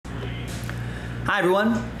Hi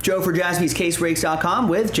everyone, Joe for JaspysCaseBreaks.com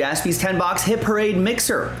with Jaspy's 10-box Hit Parade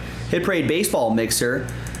Mixer. Hit Parade Baseball Mixer.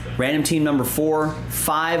 Random team number 4,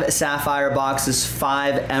 5 Sapphire boxes,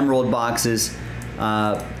 5 Emerald boxes.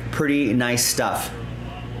 Pretty nice stuff.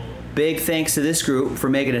 Big thanks to this group for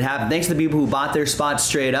making it happen. Thanks to the people who bought their spots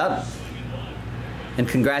straight up. And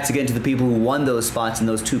congrats again to the people who won those spots in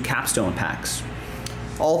those 2 capstone packs.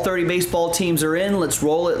 All 30 baseball teams are in. Let's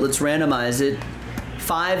roll it. Let's randomize it.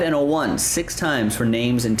 5 and a 1, 6 times for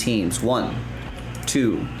names and teams. 1,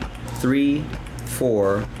 2, 3,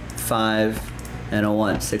 4, 5, and a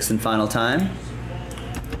 1. 6th and final time.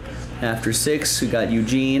 After 6, we got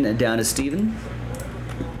Eugene down to Steven.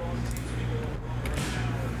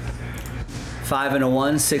 5 and a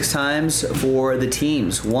 1, 6 times for the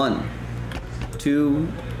teams. 1,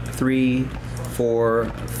 2, 3, 4,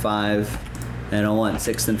 5, and a 1.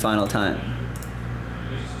 6th and final time.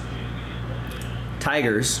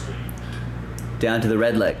 Tigers down to the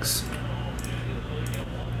Redlegs.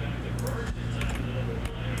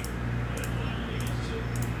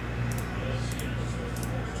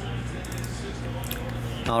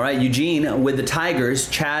 All right, Eugene with the Tigers,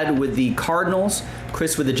 Chad with the Cardinals,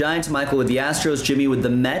 Chris with the Giants, Michael with the Astros, Jimmy with the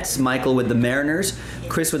Mets, Michael with the Mariners,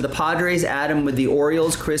 Chris with the Padres, Adam with the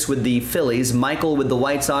Orioles, Chris with the Phillies, Michael with the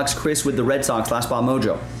White Sox, Chris with the Red Sox, Last Spot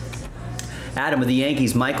Mojo. Adam with the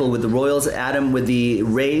Yankees, Michael with the Royals, Adam with the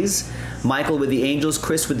Rays, Michael with the Angels,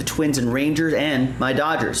 Chris with the Twins and Rangers, and my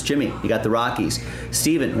Dodgers. Jimmy, you got the Rockies.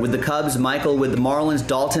 Steven with the Cubs, Michael with the Marlins,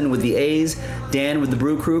 Dalton with the A's, Dan with the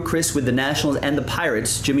Brew Crew, Chris with the Nationals and the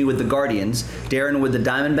Pirates, Jimmy with the Guardians, Darren with the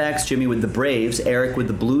Diamondbacks, Jimmy with the Braves, Eric with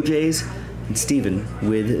the Blue Jays, and Steven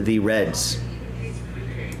with the Reds.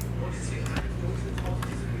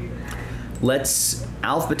 Let's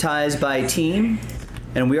alphabetize by team.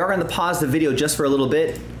 And we are going to pause the video just for a little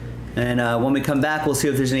bit. And when we come back, we'll see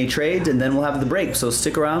if there's any trades, and then we'll have the break. So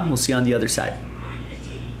stick around. We'll see you on the other side.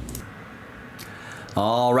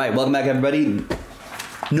 All right. Welcome back, everybody.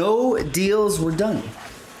 No deals were done.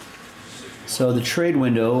 So the trade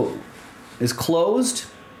window is closed,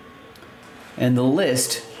 and the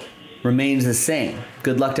list remains the same.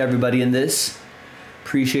 Good luck to everybody in this.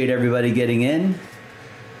 Appreciate everybody getting in,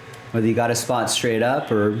 whether you got a spot straight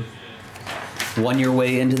up or won your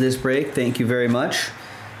way into this break. Thank you very much.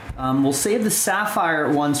 We'll save the Sapphire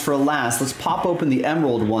ones for last. Let's pop open the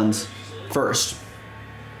Emerald ones first.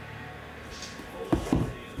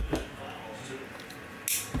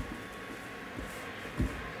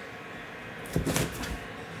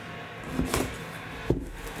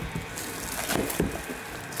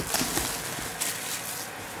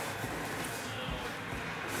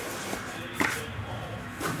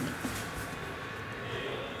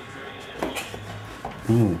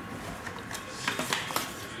 Ooh.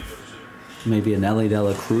 Maybe an Ellie De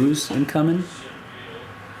La Cruz incoming.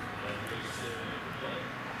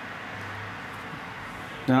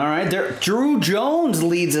 All right, there. Drew Jones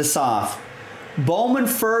leads us off. Bowman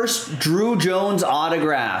first, Drew Jones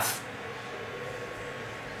autograph.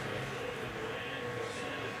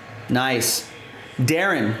 Nice.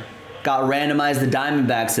 Darren got randomized the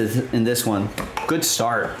Diamondbacks in this one. Good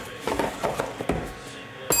start.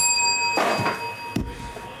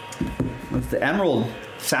 With the Emerald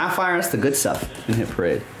Sapphire, that's the good stuff in Hit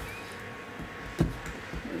Parade.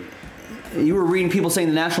 You were reading people saying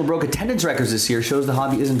the National broke attendance records this year, shows the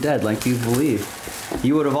hobby isn't dead like you believe.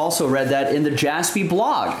 You would have also read that in the Jaspy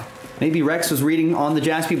blog. Maybe Rex was reading on the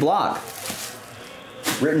Jaspy blog.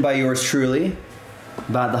 Written by yours truly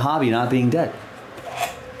about the hobby not being dead.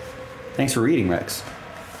 Thanks for reading, Rex.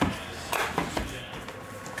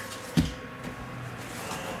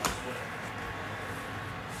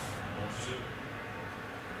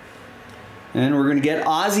 And we're going to get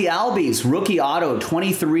Ozzie Albies, rookie auto,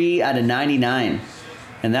 23 out of 99.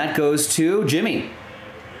 And that goes to Jimmy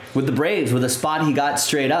with the Braves with a spot he got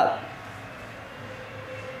straight up.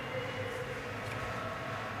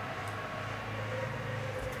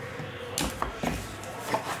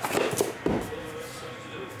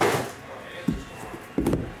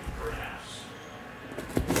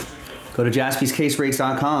 Go to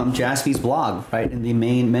JaspysCaseBreaks.com, Jaspy's blog, right in the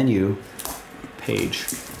main menu page.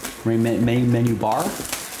 Main menu bar.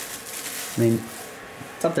 It's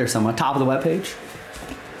up there somewhere. Top of the webpage.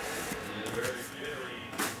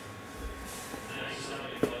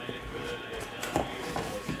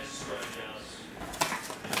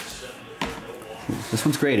 This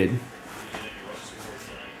one's graded.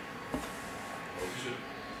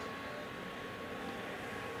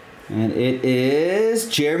 And it is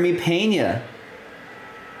Jeremy Pena.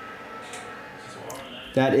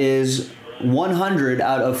 That is 100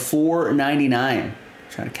 out of 499.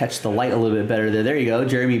 Trying to catch the light a little bit better there. There you go,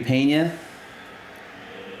 Jeremy Pena.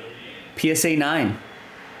 PSA 9.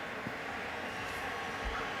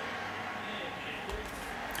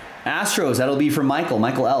 Astros, that'll be for Michael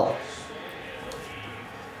L.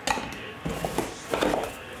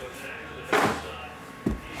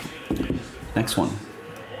 Next one.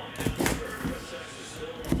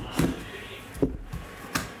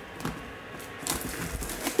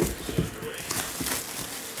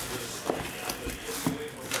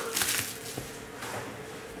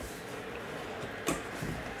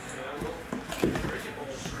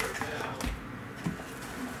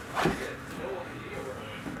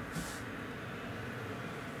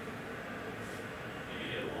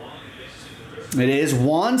 It is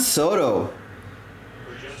Juan Soto.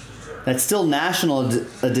 That's still National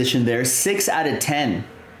Edition there. 6 out of 10.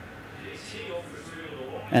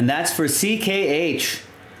 And that's for CKH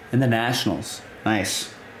and the Nationals.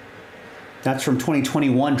 Nice. That's from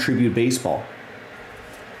 2021 Tribute Baseball.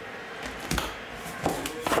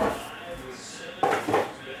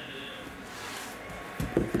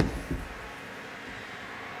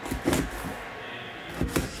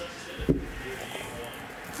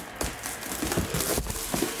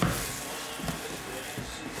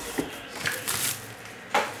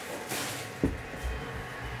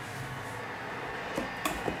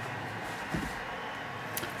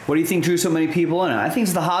 What do you think drew so many people in? I think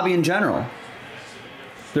it's the hobby in general.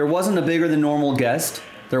 There wasn't a bigger than normal guest.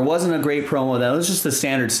 There wasn't a great promo. That was just the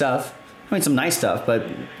standard stuff. I mean, some nice stuff, but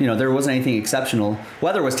you know, there wasn't anything exceptional.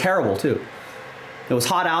 Weather was terrible too. It was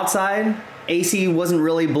hot outside. AC wasn't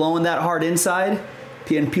really blowing that hard inside,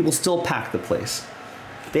 and people still packed the place.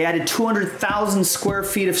 They added 200,000 square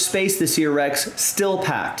feet of space this year, Rex. Still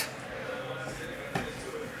packed.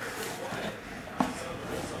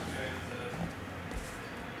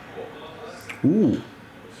 Ooh.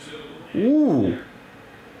 Ooh.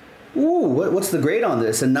 Ooh, what's the grade on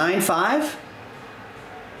this? A 9.5?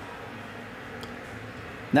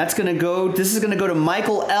 That's going to go, this is going to go to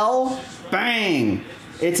Michael L. Bang!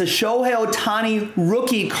 It's a Shohei Ohtani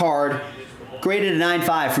rookie card graded at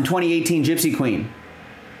 9.5 from 2018 Gypsy Queen.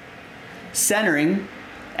 Centering,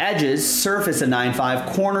 edges, surface at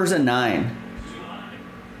 9.5, corners at 9.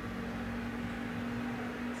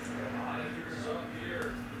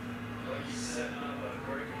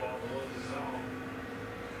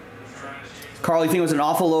 Carl, you think it was an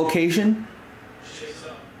awful location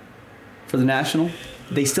for the National?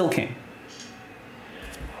 They still came.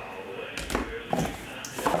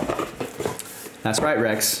 That's right,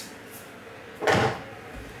 Rex.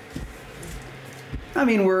 I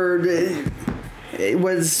mean, it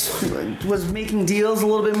was making deals a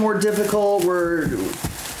little bit more difficult.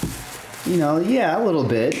 You know, yeah, a little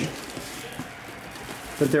bit.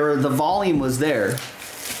 But the volume was there.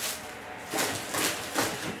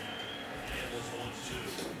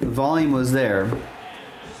 The volume was there.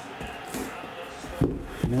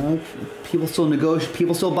 You know, people still negotiate,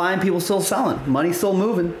 people still buying, people still selling, money still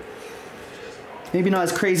moving. Maybe not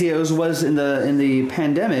as crazy as it was in the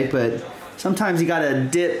pandemic, but sometimes you gotta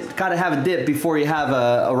have a dip before you have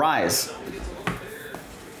a rise.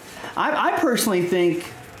 I personally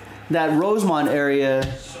think that Rosemont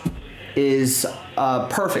area is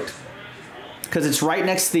perfect because it's right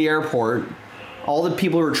next to the airport. All the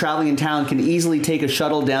people who are traveling in town can easily take a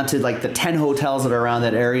shuttle down to like the 10 hotels that are around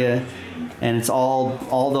that area, and it's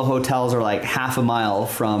all the hotels are like half a mile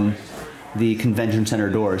from the convention center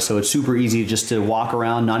doors, so it's super easy just to walk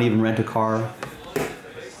around, not even rent a car.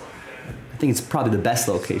 I think it's probably the best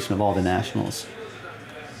location of all the Nationals.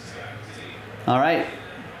 All right,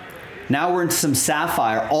 now we're into some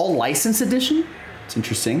Sapphire, all license edition. It's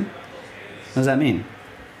interesting. What does that mean?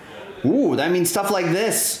 Ooh, that means stuff like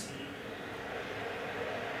this.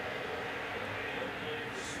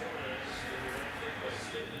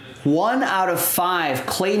 One out of 5,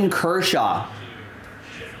 Clayton Kershaw.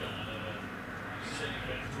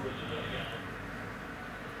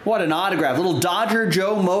 What an autograph. Little Dodger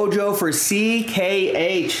Joe Mojo for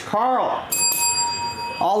CKH. Carl,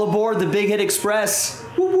 all aboard the Big Hit Express.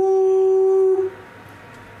 Woo-woo.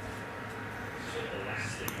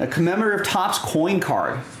 A commemorative Topps coin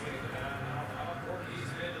card.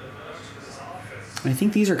 I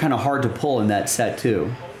think these are kind of hard to pull in that set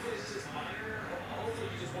too.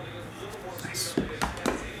 Nice.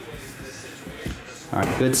 All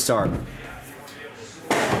right, good start.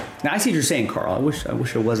 Now I see what you're saying, Carl. I wish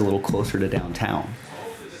it was a little closer to downtown.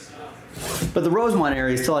 But the Rosemont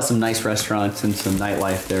area still has some nice restaurants and some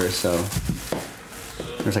nightlife there, so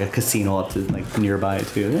there's like a casino up to like nearby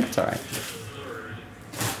too. That's all right.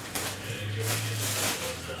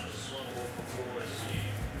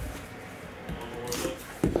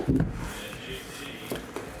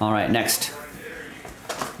 All right, next.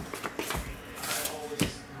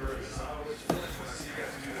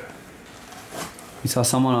 We saw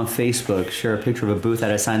someone on Facebook share a picture of a booth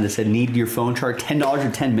that I signed that said, "Need your phone chart, $10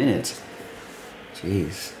 in 10 minutes."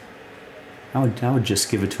 Jeez. I would just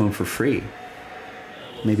give it to them for free.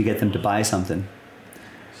 Maybe get them to buy something.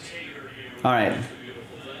 All right.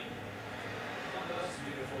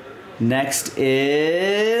 Next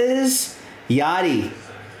is Yachty.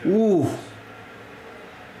 Ooh.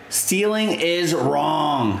 Stealing is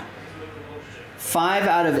wrong. 5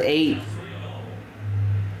 out of 8.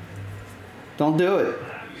 Don't do it.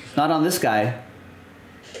 Not on this guy.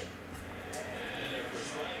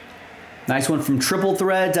 Nice one from Triple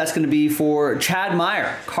Threads. That's going to be for Chad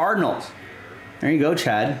Meyer, Cardinals. There you go,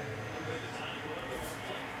 Chad.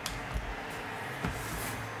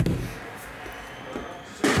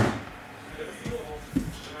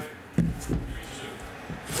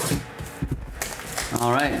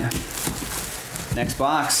 All right. Next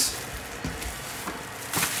box.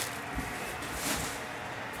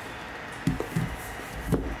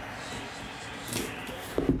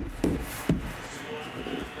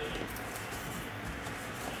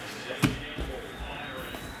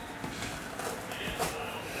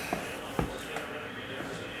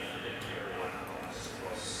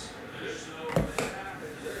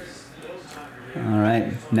 All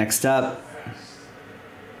right, next up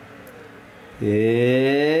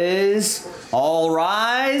is All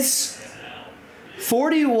Rise.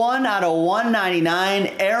 41 out of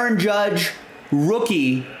 199, Aaron Judge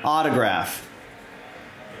rookie autograph.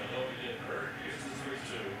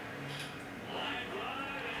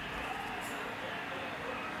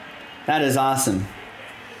 That is awesome.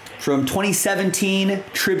 From 2017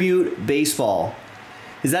 Tribute Baseball.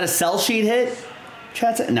 Is that a sell sheet hit?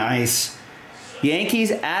 Chat's nice.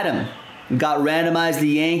 Yankees, Adam. Got randomized the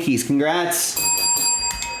Yankees. Congrats.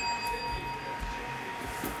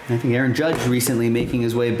 I think Aaron Judge recently making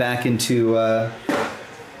his way back into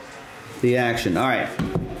the action. All right.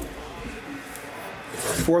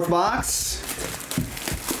 Fourth box.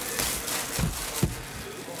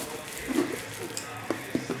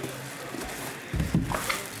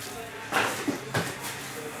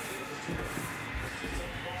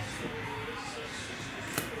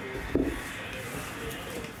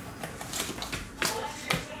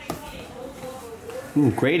 Ooh,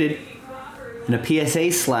 graded. And a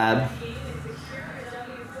PSA slab.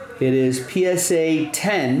 It is PSA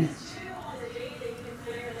 10.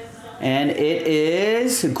 And it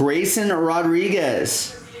is Grayson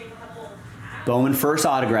Rodriguez. Bowman first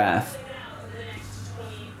autograph.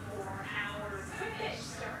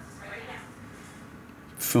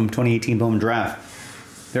 From 2018 Bowman draft.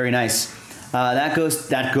 Very nice. That goes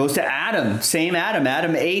to Adam. Same Adam.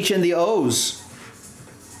 Adam H and the O's.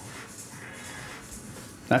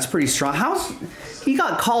 That's pretty strong. He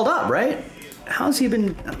got called up, right? How's he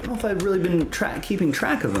been? I don't know if I've really been keeping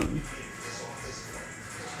track of him.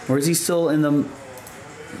 Or is he still in the?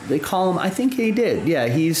 They call him. I think he did. Yeah,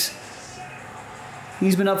 he's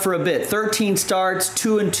been up for a bit. 13 starts,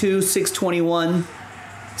 2-2, 621,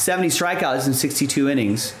 70 strikeouts in 62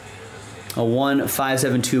 innings, a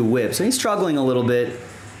 1.572 WHIP. So he's struggling a little bit,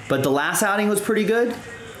 but the last outing was pretty good.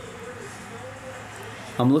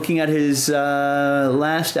 I'm looking at his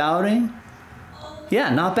last outing. Yeah,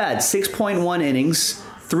 not bad. 6.1 innings,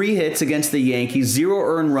 3 hits against the Yankees, 0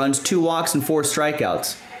 earned runs, 2 walks, and 4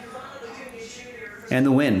 strikeouts. And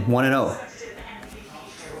the win, 1-0.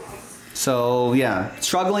 So yeah,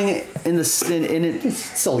 struggling in it.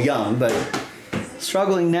 It's still young, but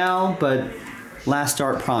struggling now. But last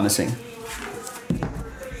start promising.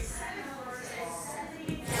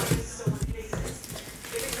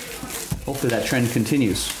 Hopefully that trend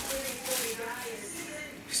continues.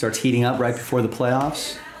 Starts heating up right before the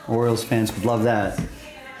playoffs. Orioles fans would love that.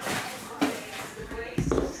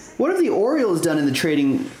 What have the Orioles done in the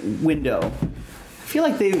trading window? I feel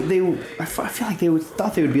like they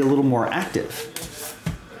thought they would be a little more active.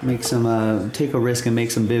 Make some take a risk and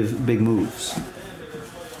make some big moves.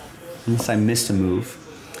 Unless I missed a move.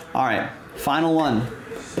 All right, final one.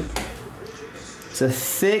 It's a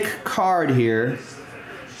thick card here.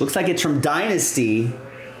 Looks like it's from Dynasty.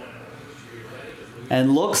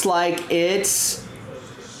 And looks like it's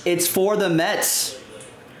for the Mets.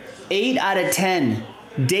 8 out of 10.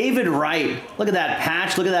 David Wright. Look at that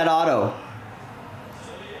patch. Look at that auto.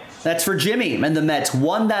 That's for Jimmy and the Mets.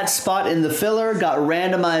 Won that spot in the filler. Got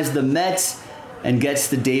randomized the Mets. And gets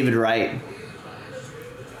the David Wright.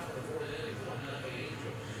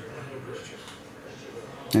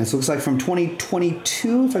 And this looks like from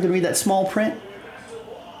 2022. If I can read that small print.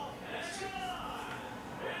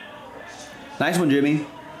 Nice one, Jimmy.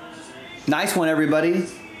 Nice one, everybody.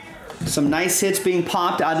 Some nice hits being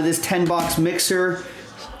popped out of this 10-box mixer.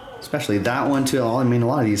 Especially that one, too. I mean, a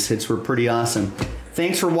lot of these hits were pretty awesome.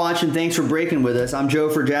 Thanks for watching. Thanks for breaking with us. I'm Joe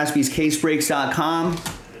for JaspysCaseBreaks.com.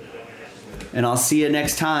 And I'll see you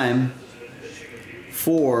next time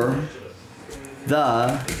for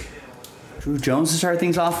the Drew Jones to start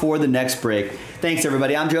things off for the next break. Thanks,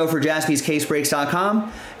 everybody. I'm Joe for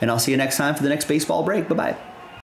JaspysCaseBreaks.com. And I'll see you next time for the next baseball break. Bye-bye.